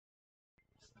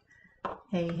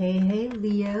Hey,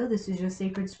 Leo. This is your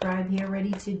Sacred Scribe here,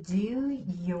 ready to do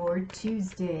your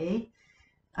Tuesday,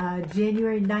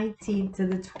 January 19th to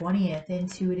the 20th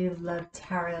Intuitive Love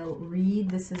Tarot read.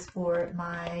 This is for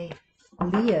my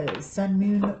Leos, Sun,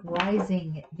 Moon,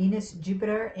 Rising, Venus,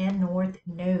 Jupiter, and North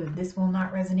Node. This will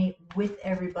not resonate with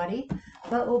everybody,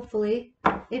 but hopefully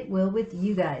it will with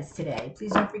you guys today.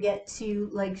 Please don't forget to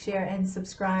like, share, and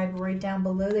subscribe right down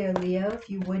below there, Leo, if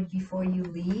you would, before you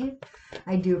leave.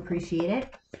 I do appreciate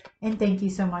it. And thank you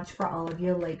so much for all of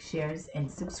your likes, shares, and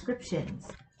subscriptions.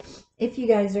 If you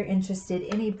guys are interested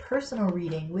in a personal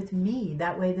reading with me,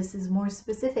 that way this is more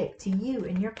specific to you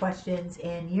and your questions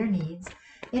and your needs,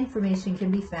 information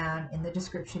can be found in the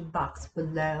description box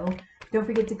below. Don't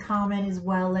forget to comment as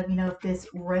well. Let me know if this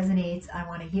resonates. I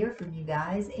want to hear from you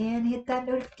guys, and hit that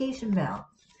notification bell.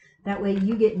 That way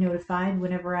you get notified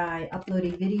whenever I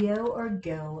upload a video or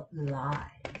go live.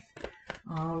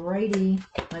 Alrighty,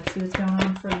 let's see what's going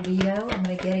on for Leo. I'm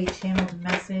going to get a channeled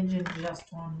message in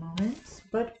just one moment.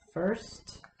 But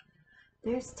first,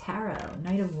 there's Tarot.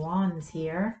 Knight of Wands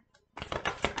here.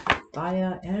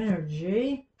 Fire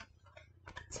energy.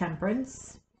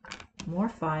 Temperance. More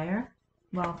fire.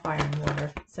 Well, fire and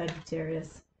water.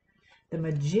 Sagittarius. The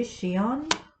Magician.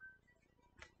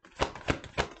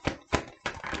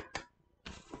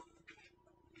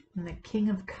 And the King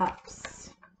of Cups.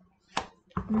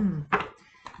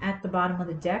 At the bottom of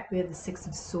the deck, we have the Six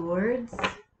of Swords.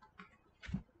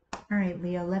 All right,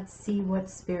 Leo, let's see what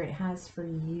Spirit has for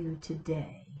you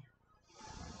today.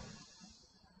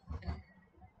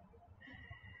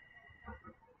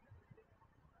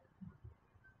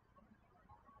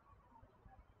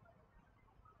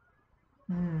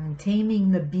 Taming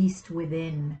the beast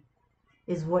within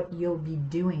is what you'll be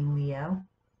doing, Leo.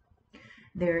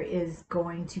 There is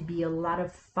going to be a lot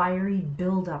of fiery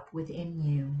buildup within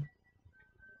you.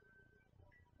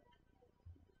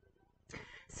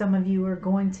 Some of you are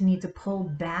going to need to pull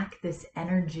back this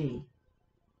energy.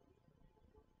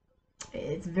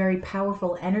 It's very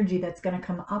powerful energy that's going to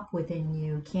come up within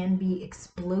you. Can be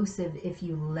explosive if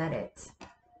you let it.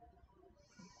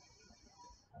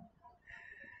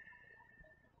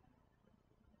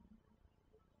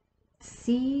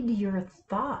 Seed your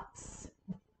thoughts,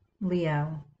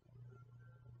 Leo.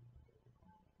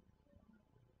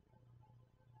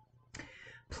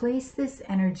 Place this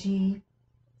energy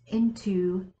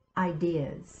into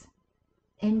ideas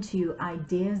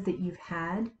that you've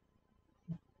had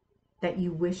that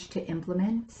you wish to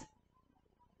implement.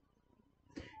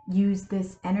 Use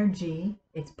this energy,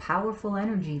 it's powerful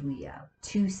energy, Leo,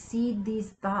 to seed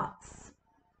these thoughts.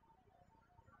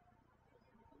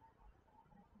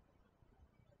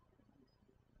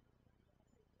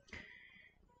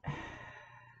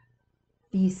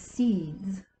 These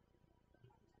seeds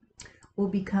will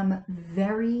become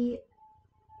very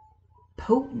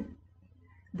potent.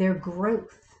 Their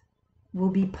growth will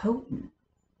be potent.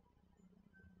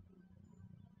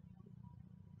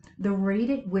 The rate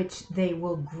at which they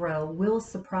will grow will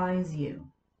surprise you.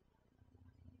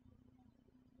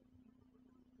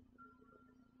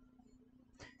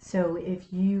 So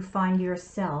if you find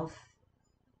yourself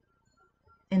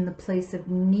in the place of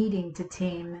needing to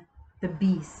tame the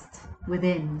beast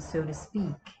within, so to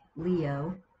speak,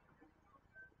 Leo,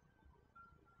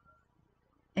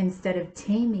 instead of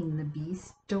taming the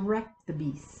beast, direct the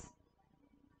beast.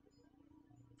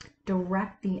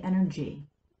 Direct the energy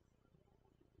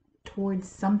towards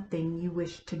something you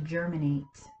wish to germinate.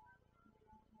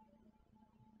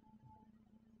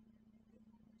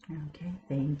 Okay,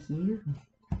 thank you.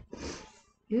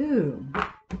 Ooh,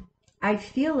 I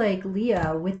feel like,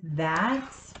 Leo, with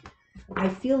that, I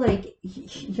feel like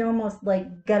you almost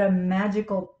like got a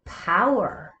magical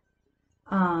power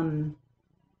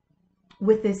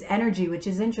with this energy, which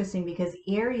is interesting because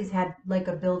Aries had like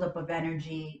a buildup of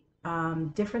energy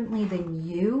differently than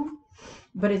you,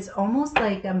 but it's almost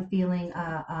like I'm feeling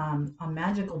a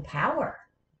magical power.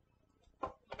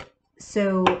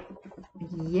 So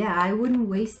yeah, I wouldn't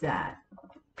waste that.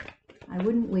 I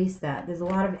wouldn't waste that. There's a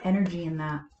lot of energy in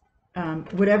that.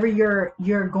 Whatever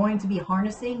you're going to be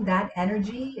harnessing, that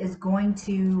energy is going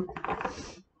to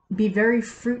be very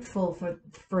fruitful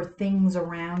for things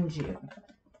around you.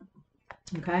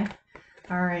 Okay?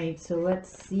 All right, so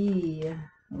let's see,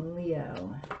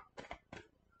 Leo.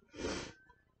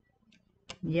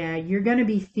 Yeah, you're going to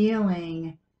be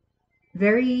feeling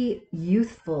very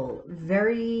youthful,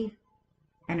 very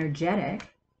energetic.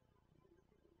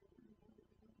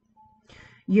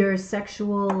 Your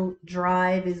sexual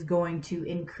drive is going to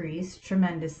increase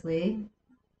tremendously.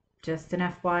 Just an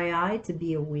FYI to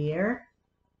be aware.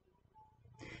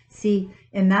 See,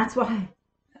 and that's why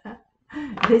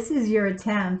This is your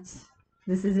attempt.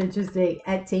 This is interesting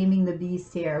at taming the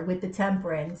beast here with the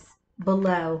Temperance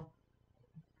below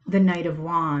the Knight of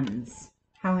Wands.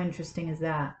 How interesting is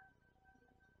that?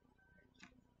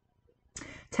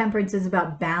 Temperance is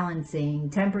about balancing.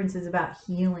 Temperance is about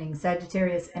healing,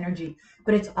 Sagittarius energy.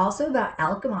 But it's also about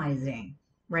alchemizing,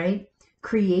 right?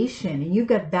 Creation. And you've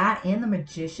got that and the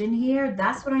Magician here.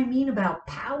 That's what I mean about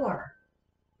power.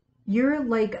 You're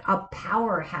like a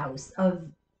powerhouse of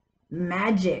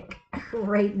magic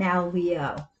right now,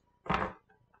 Leo.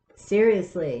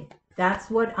 Seriously. That's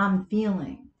what I'm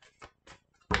feeling.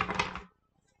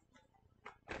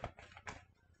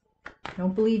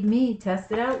 Don't believe me.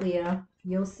 Test it out, Leo.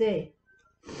 You'll see.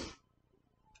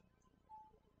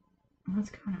 What's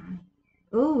going on?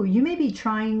 Oh, you may be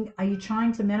trying. Are you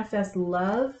trying to manifest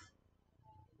love?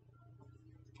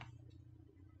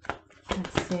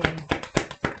 Let's see.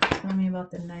 Tell me about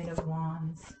the Knight of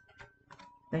Wands.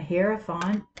 The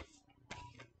Hierophant.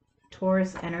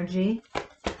 Taurus energy.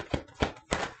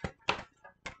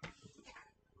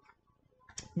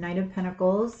 Knight of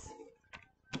Pentacles.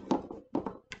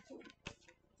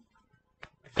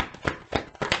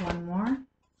 One more.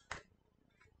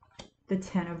 The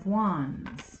Ten of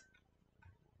Wands.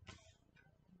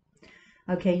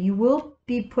 Okay, you will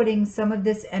be putting some of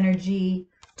this energy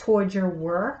towards your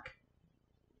work,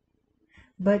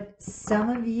 but some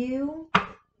of you,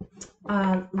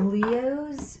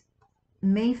 Leos,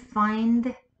 may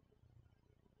find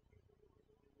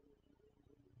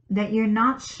that you're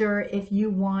not sure if you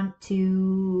want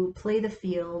to play the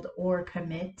field or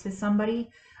commit to somebody.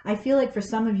 I feel like for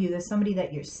some of you, there's somebody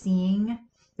that you're seeing.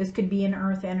 This could be an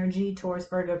earth energy, Taurus,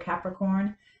 Virgo,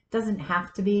 Capricorn. Doesn't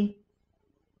have to be.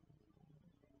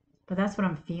 But that's what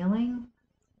I'm feeling.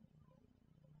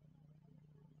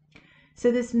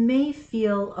 So this may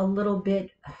feel a little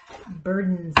bit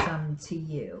burdensome to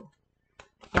you.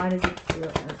 Why does it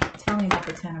feel? Tell me about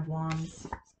the Ten of Wands.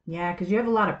 Yeah, because you have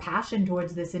a lot of passion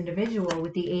towards this individual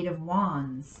with the Eight of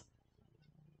Wands.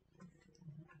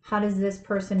 How does this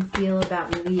person feel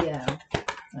about Leo?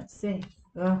 Let's see.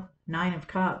 Oh, Nine of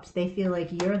Cups. They feel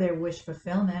like you're their wish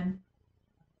fulfillment.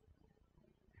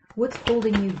 What's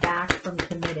holding you back from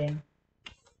committing?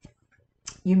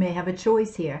 You may have a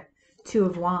choice here. Two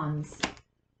of Wands.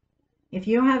 If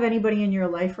you don't have anybody in your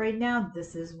life right now,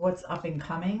 this is what's up and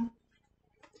coming.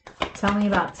 Tell me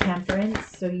about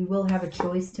Temperance. So you will have a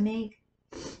choice to make.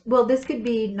 Well, this could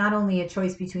be not only a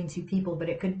choice between two people, but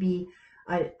it could be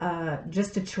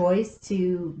just a choice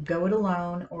to go it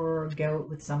alone or go it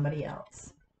with somebody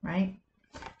else, right?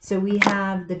 So we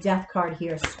have the Death card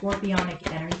here,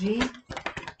 Scorpionic energy.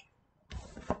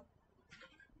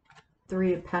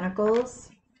 Three of Pentacles.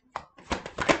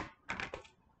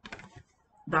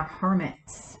 The Hermit.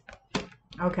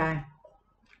 Okay.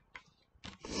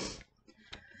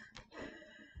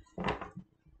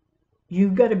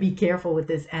 You've got to be careful with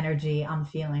this energy I'm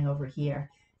feeling over here.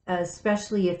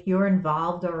 Especially if you're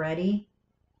involved already.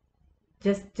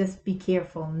 Just be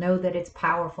careful. Know that it's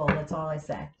powerful. That's all I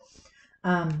say.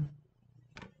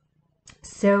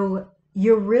 So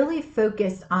you're really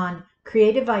focused on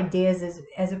creative ideas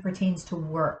as it pertains to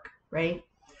work, right?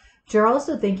 But you're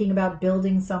also thinking about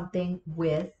building something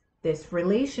with this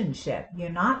relationship. You're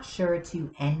not sure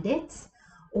to end it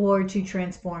or to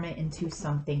transform it into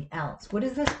something else. What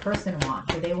does this person want?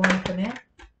 Do they want to commit?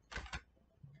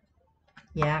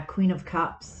 Yeah, Queen of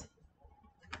Cups.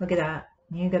 Look at that.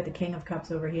 You got the King of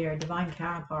Cups over here. Divine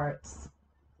counterparts.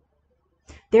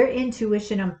 Their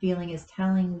intuition, I'm feeling, is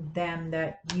telling them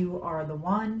that you are the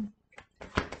one.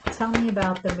 Tell me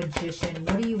about the Magician.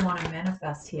 What do you want to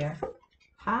manifest here?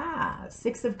 Ah,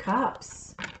 Six of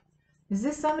Cups. Is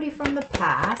this somebody from the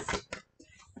past?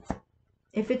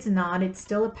 If it's not, it's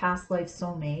still a past life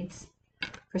soulmate.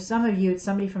 For some of you, it's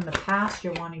somebody from the past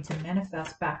you're wanting to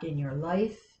manifest back in your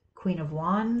life. Queen of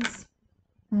Wands.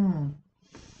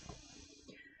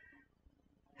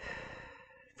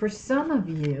 For some of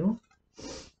you,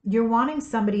 you're wanting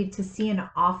somebody to see an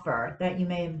offer that you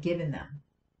may have given them.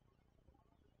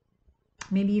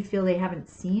 Maybe you feel they haven't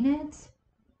seen it.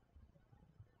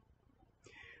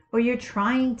 Or you're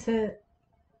trying to...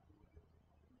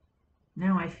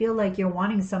 No, I feel like you're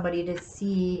wanting somebody to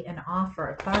see an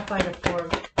offer. Clarify the Four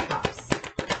of Cups.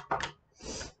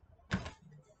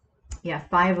 Yeah,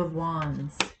 Five of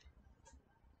Wands.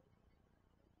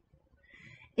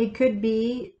 It could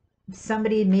be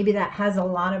somebody maybe that has a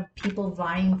lot of people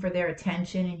vying for their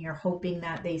attention and you're hoping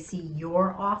that they see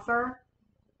your offer.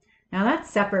 Now that's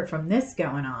separate from this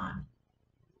going on.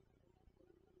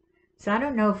 So I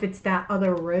don't know if it's that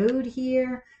other road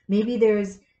here. Maybe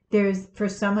there's for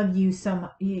some of you,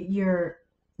 you're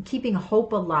keeping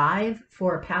hope alive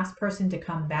for a past person to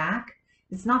come back.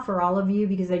 It's not for all of you,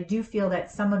 because I do feel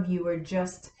that some of you are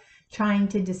just trying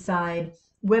to decide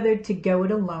whether to go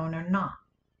it alone or not.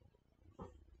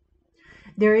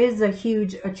 There is a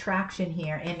huge attraction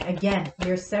here. And again,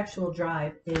 your sexual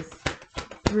drive is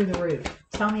through the roof.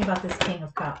 Tell me about this King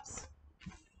of Cups.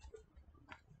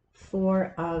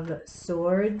 Four of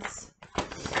Swords.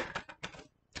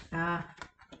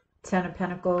 10 of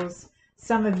Pentacles.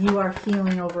 Some of you are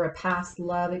healing over a past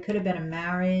love. It could have been a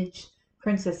marriage.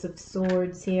 Princess of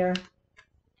Swords here.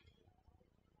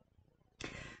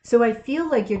 So I feel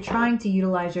like you're trying to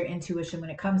utilize your intuition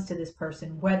when it comes to this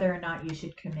person, whether or not you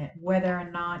should commit, whether or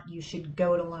not you should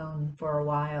go it alone for a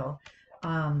while.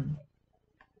 I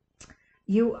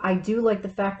do like the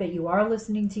fact that you are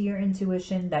listening to your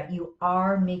intuition, that you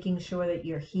are making sure that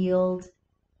you're healed.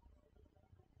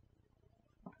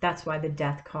 That's why the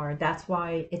Death card. That's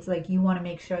why it's like you want to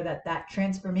make sure that that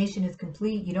transformation is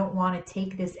complete. You don't want to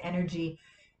take this energy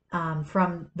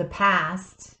from the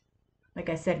past. Like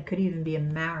I said, it could even be a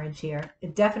marriage here.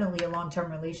 It's definitely a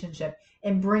long-term relationship,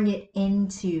 and bring it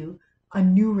into a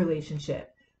new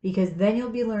relationship, because then you'll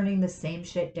be learning the same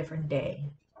shit, different day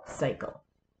cycle.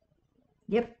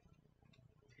 Yep.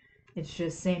 It's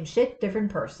just same shit,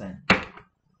 different person.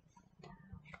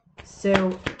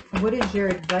 So what is your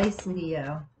advice,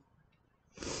 Leo?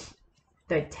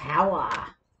 The Tower.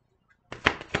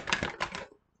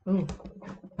 Ooh.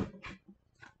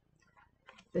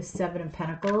 The Seven of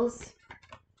Pentacles.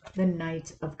 The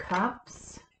Knight of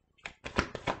Cups.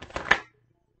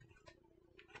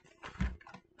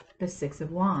 The Six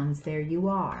of Wands. There you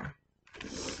are.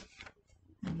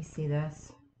 Let me see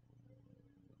this.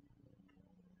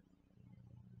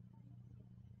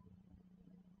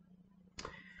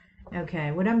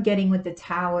 Okay, what I'm getting with the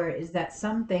Tower is that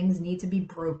some things need to be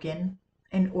broken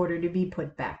in order to be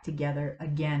put back together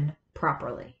again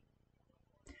properly.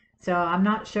 So I'm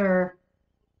not sure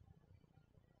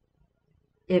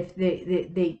if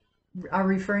they are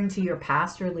referring to your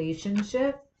past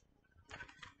relationship,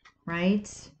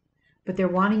 right? But they're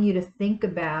wanting you to think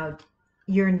about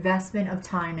your investment of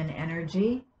time and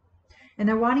energy. And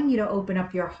they're wanting you to open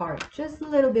up your heart just a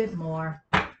little bit more.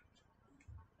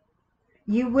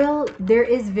 There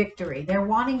is victory. They're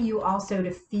wanting you also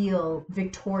to feel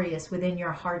victorious within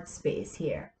your heart space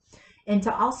here. And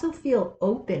to also feel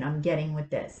open, I'm getting with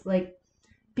this. Like,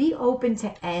 be open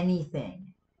to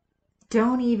anything.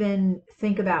 Don't even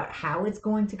think about how it's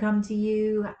going to come to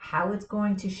you, how it's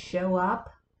going to show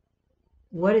up,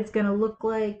 what it's going to look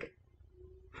like,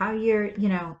 how you're,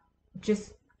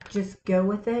 just go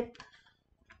with it.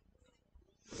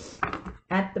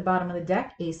 At the bottom of the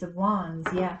deck, Ace of Wands.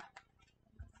 Yeah.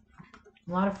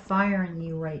 A lot of fire in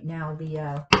you right now,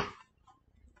 Leo.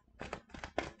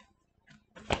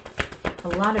 A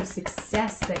lot of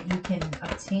success that you can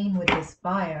obtain with this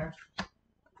fire.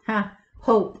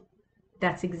 Hope.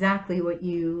 That's exactly what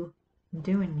you're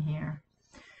doing here.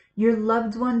 Your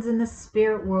loved ones in the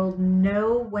spirit world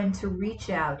know when to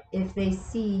reach out if they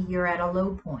see you're at a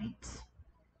low point.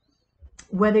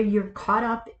 Whether you're caught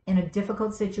up in a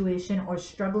difficult situation or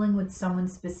struggling with someone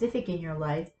specific in your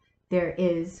life, there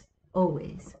is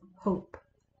always hope.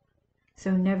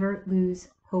 So never lose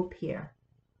hope here.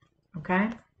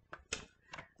 Okay?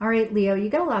 All right, Leo, you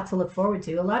got a lot to look forward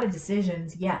to. A lot of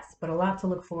decisions, yes, but a lot to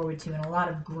look forward to and a lot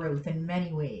of growth in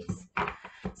many ways.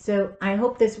 So I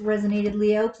hope this resonated,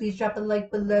 Leo. Please drop a like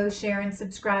below, share, and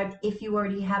subscribe if you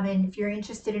already haven't. If you're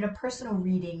interested in a personal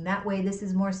reading, that way this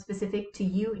is more specific to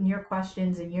you and your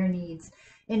questions and your needs.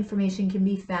 Information can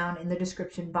be found in the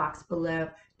description box below.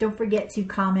 Don't forget to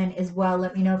comment as well.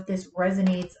 Let me know if this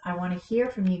resonates. I want to hear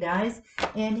from you guys,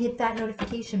 and hit that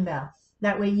notification bell.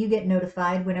 That way you get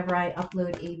notified whenever I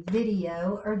upload a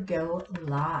video or go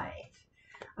live.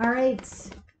 All right,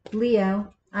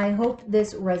 Leo, I hope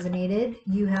this resonated.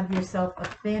 You have yourself a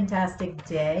fantastic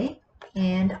day,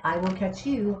 and I will catch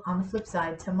you on the flip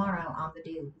side tomorrow on the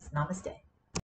Dailies. Namaste.